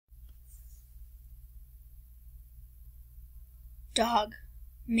Dog,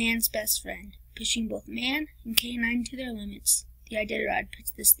 man's best friend, pushing both man and canine to their limits. The Iditarod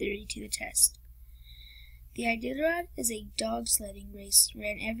puts this theory to the test. The Iditarod is a dog sledding race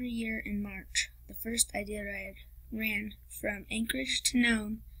ran every year in March. The first Iditarod ran from Anchorage to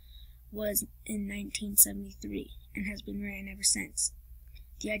Nome was in 1973 and has been ran ever since.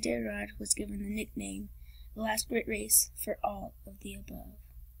 The Iditarod was given the nickname "The Last Great Race" for all of the above.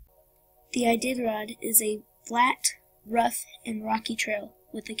 The Iditarod is a flat, rough, and rocky trail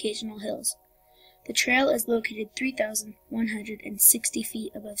with occasional hills. The trail is located 3,160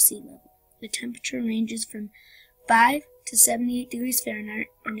 feet above sea level. The temperature ranges from 5 to 78 degrees Fahrenheit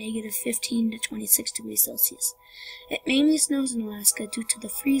or negative 15 to 26 degrees Celsius. It mainly snows in Alaska due to the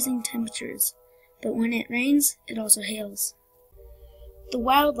freezing temperatures, but when it rains, it also hails. The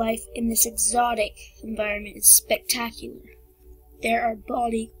wildlife in this exotic environment is spectacular. There are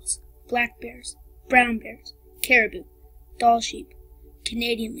bald eagles, black bears, brown bears, caribou, Dall sheep,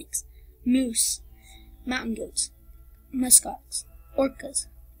 Canadian lynx, moose, mountain goats, muskox, orcas,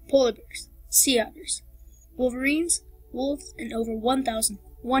 polar bears, sea otters, wolverines, wolves, and over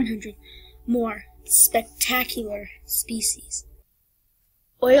 1,100 more spectacular species.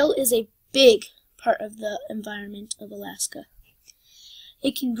 Oil is a big part of the environment of Alaska.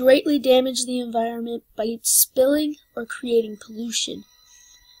 It can greatly damage the environment by spilling or creating pollution.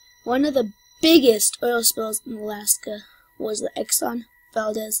 One of the biggest oil spills in Alaska was the Exxon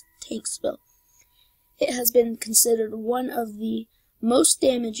Valdez tank spill. It has been considered one of the most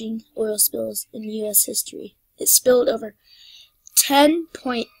damaging oil spills in U.S. history. It spilled over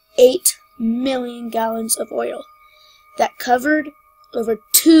 10.8 million gallons of oil that covered over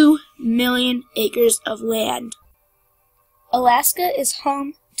 2 million acres of land. Alaska is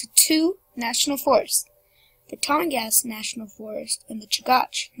home to two national forests, the Tongass National Forest and the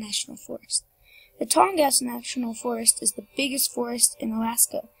Chugach National Forest. The Tongass National Forest is the biggest forest in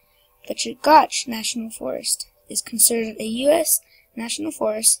Alaska. The Chugach National Forest is considered a U.S. national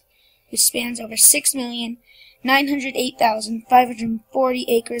forest which spans over 6,908,540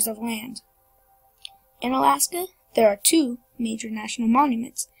 acres of land. In Alaska, there are two major national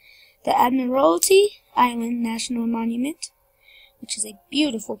monuments. The Admiralty Island National Monument, which is a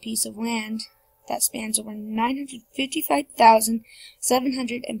beautiful piece of land that spans over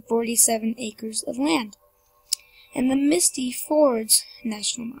 955,747 acres of land, and the Misty Fords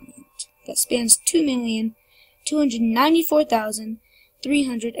National Monument that spans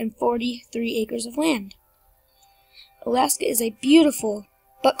 2,294,343 acres of land. Alaska is a beautiful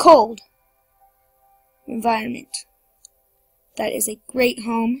but cold environment that is a great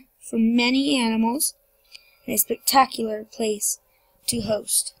home for many animals and a spectacular place to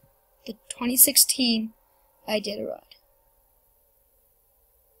host the 2016 Iditarod.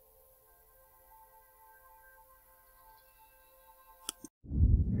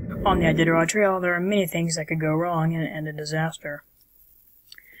 On the Iditarod Trail, there are many things that could go wrong and end in disaster.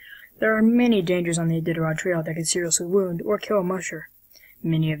 There are many dangers on the Iditarod Trail that could seriously wound or kill a musher.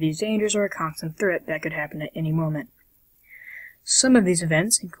 Many of these dangers are a constant threat that could happen at any moment. Some of these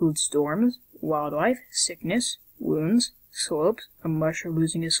events include storms, wildlife, sickness, wounds, slopes, a musher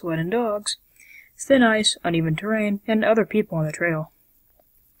losing his sled and dogs, thin ice, uneven terrain, and other people on the trail.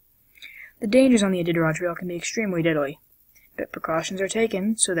 The dangers on the Iditarod Trail can be extremely deadly, but precautions are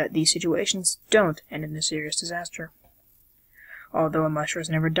taken so that these situations don't end in a serious disaster. Although a musher has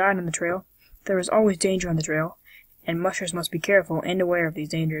never died on the trail, there is always danger on the trail, and mushers must be careful and aware of these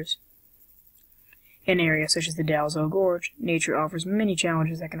dangers. In areas such as the Dalzell Gorge, nature offers many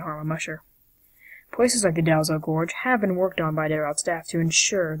challenges that can harm a musher. Places like the Dalzell Gorge have been worked on by Iditarod staff to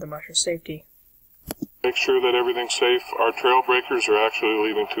ensure the musher's safety. Make sure that everything's safe. Our trail breakers are actually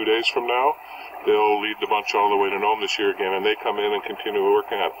leaving 2 days from now. They'll lead the bunch all the way to Nome this year again, and they come in and continue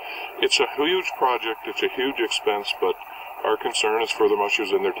working on it. It's a huge project, it's a huge expense, but our concern is for the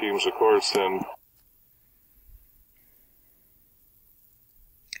mushers and their teams, of course. And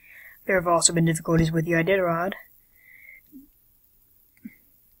there have also been difficulties with the Iditarod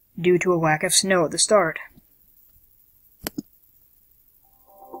due to a lack of snow at the start.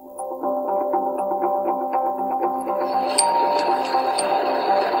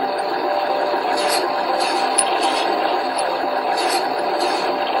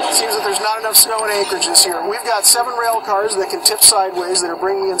 Seems that there's not enough snow in Anchorage this year. We've got 7 rail cars that can tip sideways that are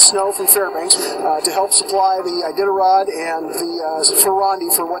bringing in snow from Fairbanks to help supply the Iditarod and the Ferrandi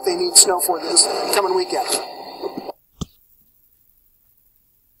for what they need snow for this coming weekend.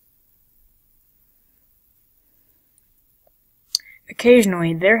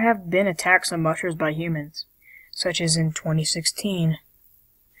 Occasionally, there have been attacks on mushers by humans, such as in 2016,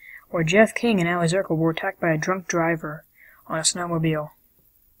 where Jeff King and Allie Zirkle were attacked by a drunk driver on a snowmobile.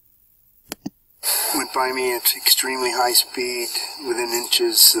 Went by me at extremely high speed, within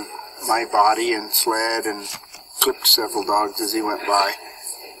inches of my body, and sled and clipped several dogs as he went by.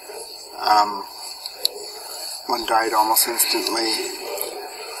 One died almost instantly,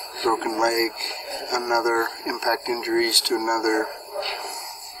 broken leg, another impact injuries to another.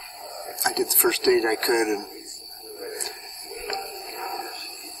 I did the first aid I could and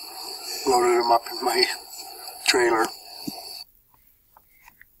loaded him up in my trailer.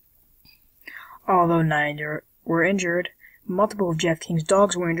 Although 9 were injured, multiple of Jeff King's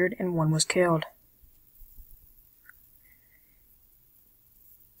dogs were injured and 1 was killed.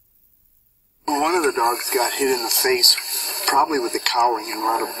 One of the dogs got hit in the face, probably with the cowling, and a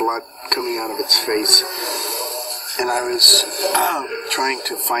lot of blood coming out of its face. And I was trying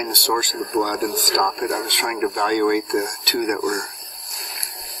to find the source of the blood and stop it. I was trying to evaluate the 2 that were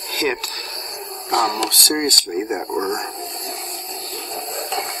hit most seriously, that were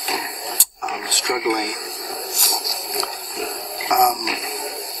struggling.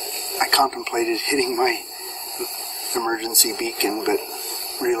 I contemplated hitting my emergency beacon, but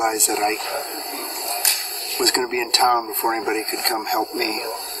realized that I was going to be in town before anybody could come help me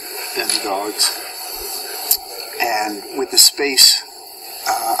and the dogs. And with the space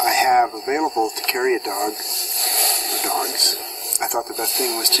I have available to carry a dog, or dogs, I thought the best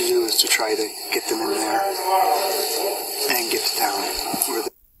thing was to do is to try to get them in there and get to town.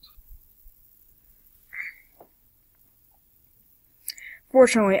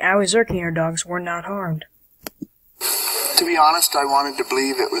 Fortunately, Allie Zerke and her dogs were not harmed. To be honest, I wanted to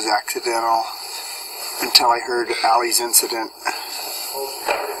believe it was accidental until I heard Allie's incident.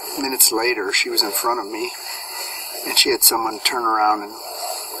 Minutes later, she was in front of me, and she had someone turn around, and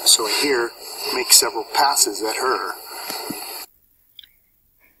so I hear make several passes at her.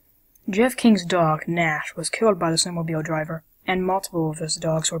 Jeff King's dog, Nash, was killed by the snowmobile driver, and multiple of his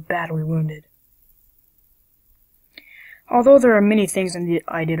dogs were badly wounded. Although there are many things on the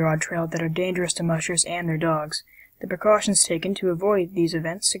Iditarod Trail that are dangerous to mushers and their dogs, the precautions taken to avoid these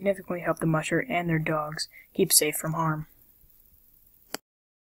events significantly help the musher and their dogs keep safe from harm.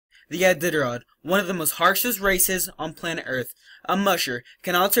 The Iditarod, one of the most harshest races on planet Earth. A musher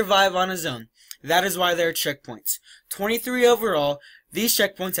cannot survive on his own. That is why there are checkpoints. 23 overall. These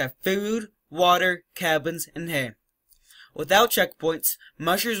checkpoints have food, water, cabins, and hay. Without checkpoints,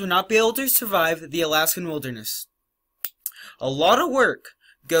 mushers would not be able to survive the Alaskan wilderness. A lot of work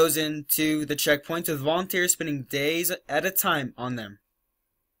goes into the checkpoints, with volunteers spending days at a time on them.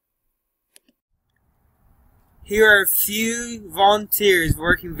 Here are a few volunteers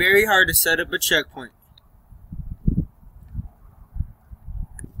working very hard to set up a checkpoint.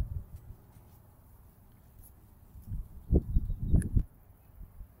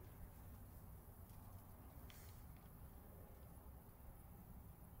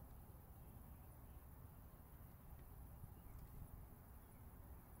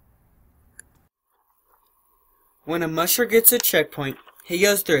 When a musher gets a checkpoint, he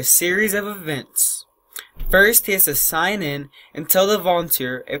goes through a series of events. First, he has to sign in and tell the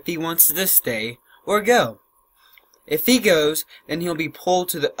volunteer if he wants to stay or go. If he goes, then he'll be pulled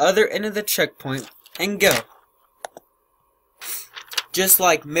to the other end of the checkpoint and go. Just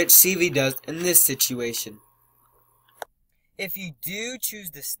like Mitch Seavey does in this situation. If you do choose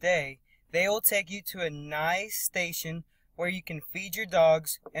to stay, they will take you to a nice station where you can feed your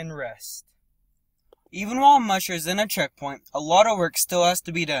dogs and rest. Even while a musher is in a checkpoint, a lot of work still has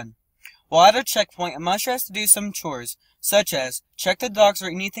to be done. While at a checkpoint, a musher has to do some chores, such as check the dogs for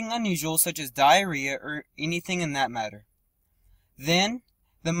anything unusual, such as diarrhea or anything in that matter. Then,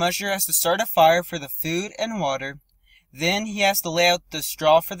 the musher has to start a fire for the food and water. Then he has to lay out the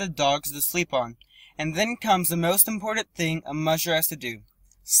straw for the dogs to sleep on. And then comes the most important thing a musher has to do: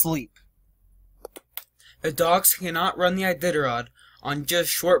 sleep. The dogs cannot run the Iditarod on just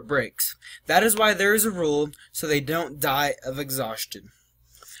short breaks. That is why there is a rule so they don't die of exhaustion.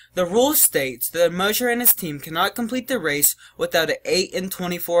 The rule states that a musher and his team cannot complete the race without an 8 and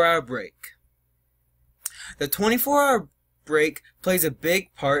 24-hour break. The 24-hour break plays a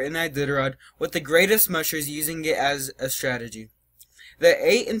big part in the Iditarod, with the greatest mushers using it as a strategy. The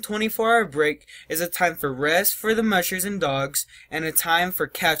 8 and 24-hour break is a time for rest for the mushers and dogs, and a time for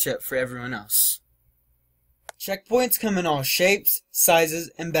catch-up for everyone else. Checkpoints come in all shapes,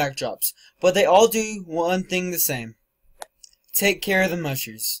 sizes, and backdrops, but they all do one thing the same: take care of the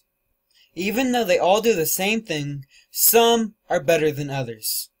mushers. Even though they all do the same thing, some are better than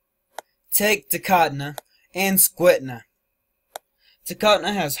others. Take Takotna and Squitna.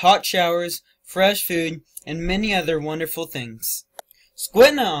 Takotna has hot showers, fresh food, and many other wonderful things.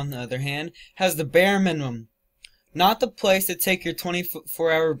 Squitna, on the other hand, has the bare minimum: Not the place to take your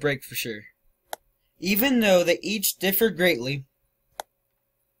 24-hour break for sure. Even though they each differ greatly,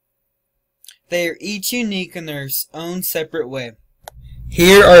 they are each unique in their own separate way.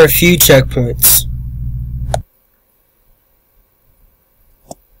 Here are a few checkpoints.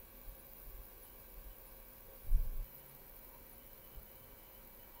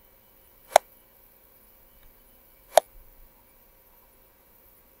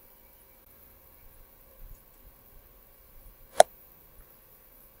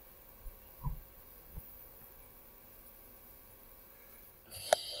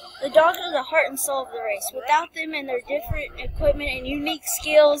 The dogs are the heart and soul of the race. Without them and their different equipment and unique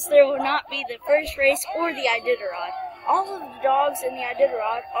skills, there will not be the first race or the Iditarod. All of the dogs in the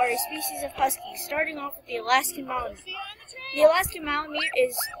Iditarod are a species of Huskies, starting off with the Alaskan Malamute. The Alaskan Malamute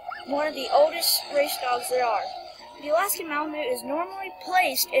is one of the oldest race dogs there are. The Alaskan Malamute is normally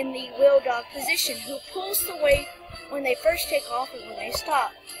placed in the wheel dog position, who pulls the weight when they first take off and when they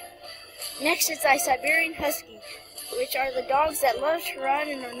stop. Next is a Siberian Husky, which are the dogs that love to run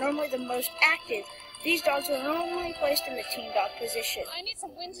and are normally the most active. These dogs are normally placed in the team dog position. I need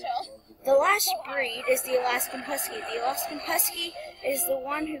some wind chill. The last breed is the Alaskan Husky. The Alaskan Husky is the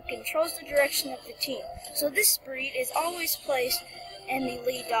one who controls the direction of the team. So this breed is always placed in the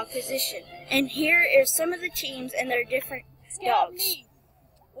lead dog position. And here are some of the teams and their different dogs. Me.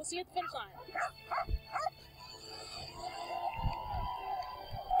 We'll see you at the finish line.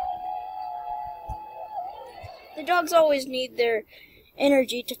 The dogs always need their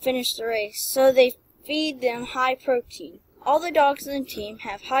energy to finish the race, so they feed them high protein. All the dogs in the team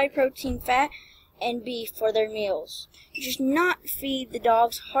have high protein fat and beef for their meals. You should not feed the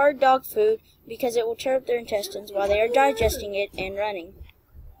dogs hard dog food because it will tear up their intestines while they are digesting it and running.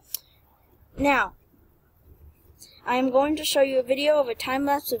 Now, I am going to show you a video of a time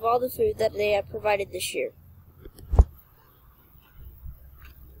lapse of all the food that they have provided this year.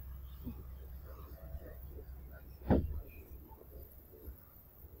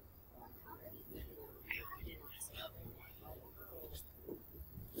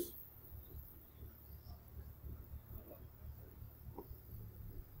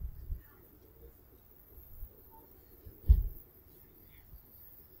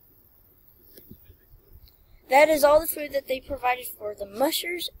 That is all the food that they provided for the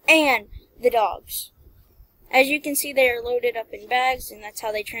mushers and the dogs. As you can see, they are loaded up in bags, and that's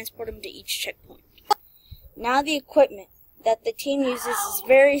how they transport them to each checkpoint. Now the equipment that the team uses is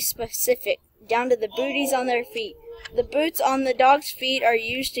very specific, down to the booties on their feet. The boots on the dogs' feet are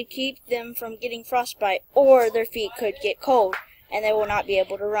used to keep them from getting frostbite, or their feet could get cold, and they will not be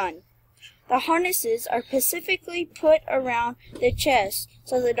able to run. The harnesses are specifically put around the chest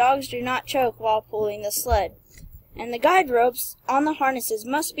so the dogs do not choke while pulling the sled. And the guide ropes on the harnesses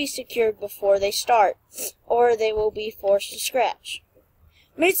must be secured before they start, or they will be forced to scratch.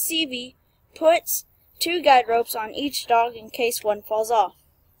 Miss Seavey puts 2 guide ropes on each dog in case one falls off.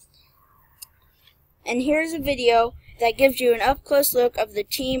 And here's a video that gives you an up-close look of the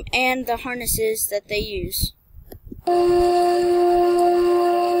team and the harnesses that they use.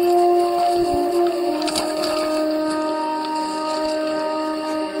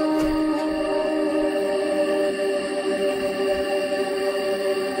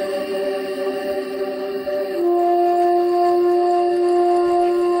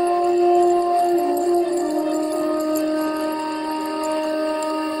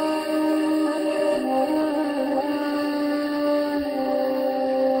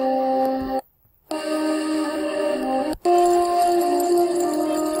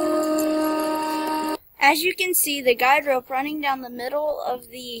 As you can see, the guide rope running down the middle of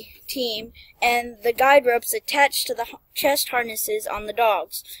the team and the guide ropes attached to the chest harnesses on the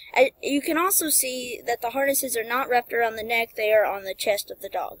dogs. You can also see that the harnesses are not wrapped around the neck, they are on the chest of the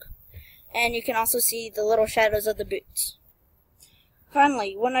dog. And you can also see the little shadows of the boots.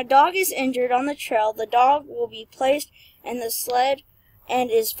 Finally, when a dog is injured on the trail, the dog will be placed in the sled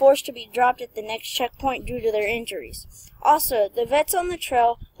and is forced to be dropped at the next checkpoint due to their injuries. Also, the vets on the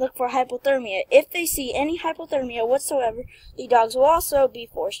trail look for hypothermia. If they see any hypothermia whatsoever, the dogs will also be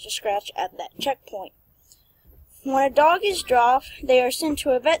forced to scratch at that checkpoint. When a dog is dropped, they are sent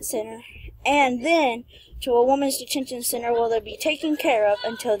to a vet center and then to a woman's detention center where they'll be taken care of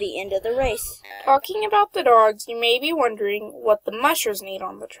until the end of the race. Talking about the dogs, you may be wondering what the mushers need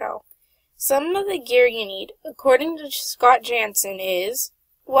on the trail. Some of the gear you need, according to Scott Jansen, is,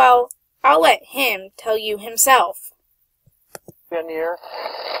 well, I'll let him tell you himself. in here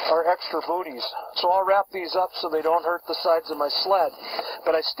are extra booties. So I'll wrap these up so they don't hurt the sides of my sled.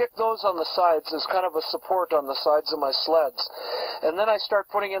 But I stick those on the sides as kind of a support on the sides of my sleds. And then I start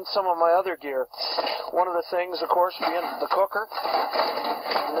putting in some of my other gear. One of the things, of course, being the cooker.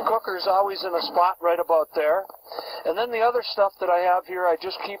 And the cooker is always in a spot right about there. And then the other stuff that I have here, I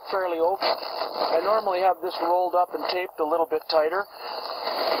just keep fairly open. I normally have this rolled up and taped a little bit tighter.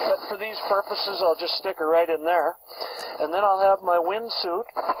 But for these purposes, I'll just stick it right in there. And then I'll have my windsuit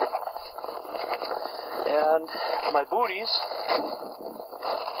and my booties.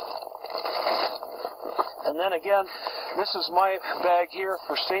 And then again, this is my bag here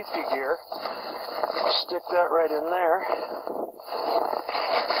for safety gear. I'll stick that right in there.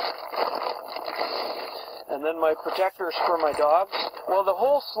 And then my protectors for my dogs. Well, the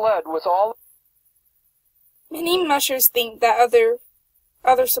whole sled with all... Many mushers think that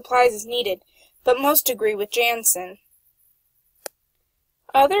other supplies is needed, but most agree with Jansen.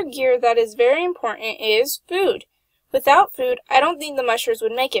 Other gear that is very important is food. Without food, I don't think the mushers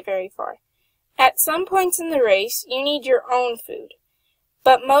would make it very far. At some points in the race, you need your own food,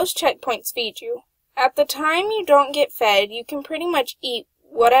 but most checkpoints feed you. At the time you don't get fed, you can pretty much eat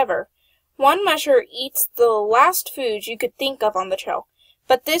whatever. One musher eats the last food you could think of on the trail,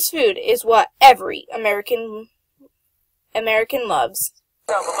 but this food is what every American loves.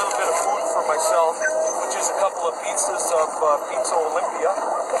 I have a little bit of food for myself, which is a couple of pizzas of Pizza Olympia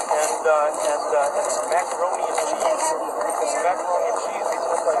and some macaroni and cheese. Because macaroni and cheese, even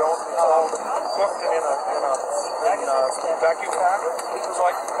if I don't, it's all cooked and in a vacuum pack, so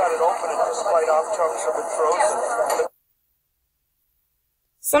I can cut it open and just bite off chunks of it frozen.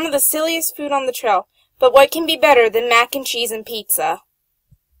 Some of the silliest food on the trail, but what can be better than mac and cheese and pizza?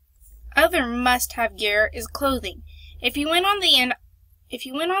 Other must-have gear is clothing. If you went on the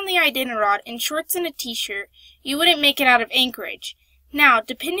Iditarod in shorts and a t-shirt, you wouldn't make it out of Anchorage. Now,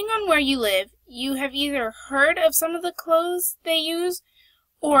 depending on where you live, you have either heard of some of the clothes they use,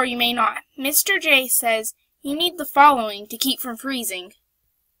 or you may not. Mr. J says you need the following to keep from freezing.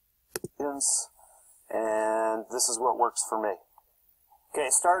 And this is what works for me. Okay,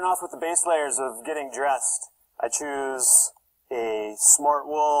 starting off with the base layers of getting dressed, I choose a smart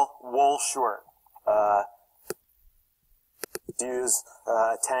wool short. Use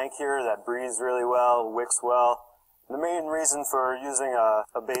a tank here that breathes really well, wicks well. The main reason for using a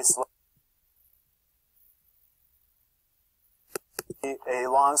base layer, a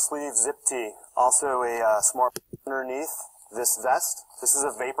long sleeve zip tee, also a smart underneath this vest. This is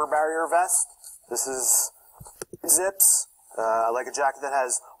a vapor barrier vest. This is zips. I like a jacket that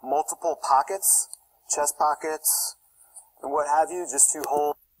has multiple pockets, chest pockets, and what have you, just to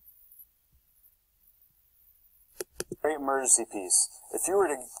hold. Great emergency piece. If you were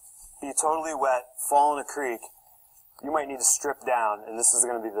to be totally wet, fall in a creek, you might need to strip down, and this is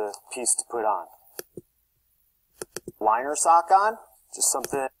going to be the piece to put on. Liner sock on, just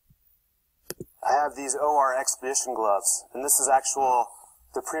something. I have these OR Expedition gloves, and this is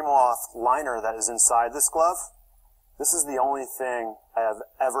the Primaloft liner that is inside this glove. This is the only thing I have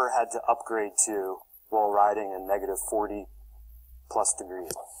ever had to upgrade to while riding in negative 40 plus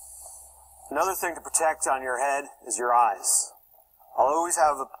degrees. Another thing to protect on your head is your eyes. I'll always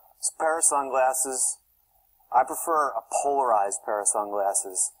have a pair of sunglasses. I prefer a polarized pair of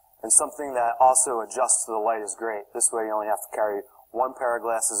sunglasses, and something that also adjusts to the light is great. This way you only have to carry one pair of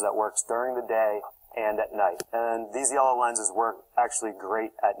glasses that works during the day and at night. And these yellow lenses work actually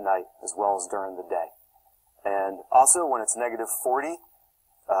great at night as well as during the day. And also when it's negative 40,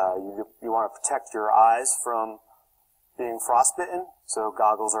 you want to protect your eyes from being frostbitten, so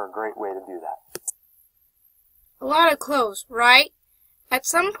goggles are a great way to do that. A lot of clothes, right? At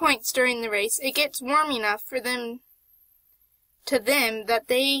some points during the race, it gets warm enough for them that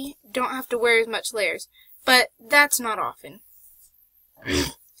they don't have to wear as much layers, but that's not often.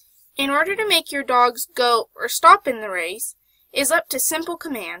 In order to make your dogs go or stop in the race is up to simple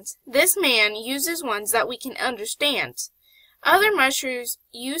commands. This man uses ones that we can understand. Other mushers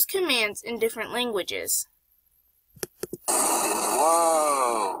use commands in different languages.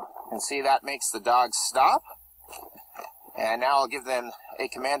 Whoa! And see, that makes the dogs stop. And now I'll give them a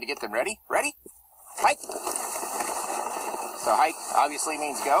command to get them ready. Ready? Hike! So hike obviously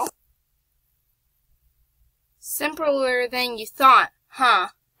means go. Simpler than you thought, huh?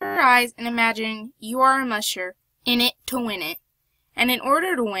 Close your eyes and imagine you are a musher, in it to win it. And in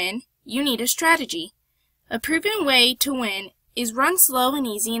order to win, you need a strategy. A proven way to win is run slow and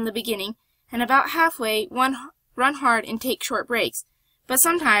easy in the beginning, and about halfway, run hard and take short breaks. But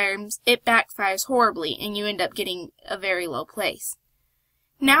sometimes it backfires horribly and you end up getting a very low place.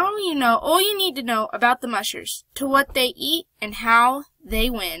 Now you know all you need to know about the mushers, to what they eat, and how they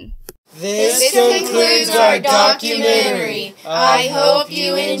win. This concludes our documentary. I hope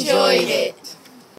you enjoyed it.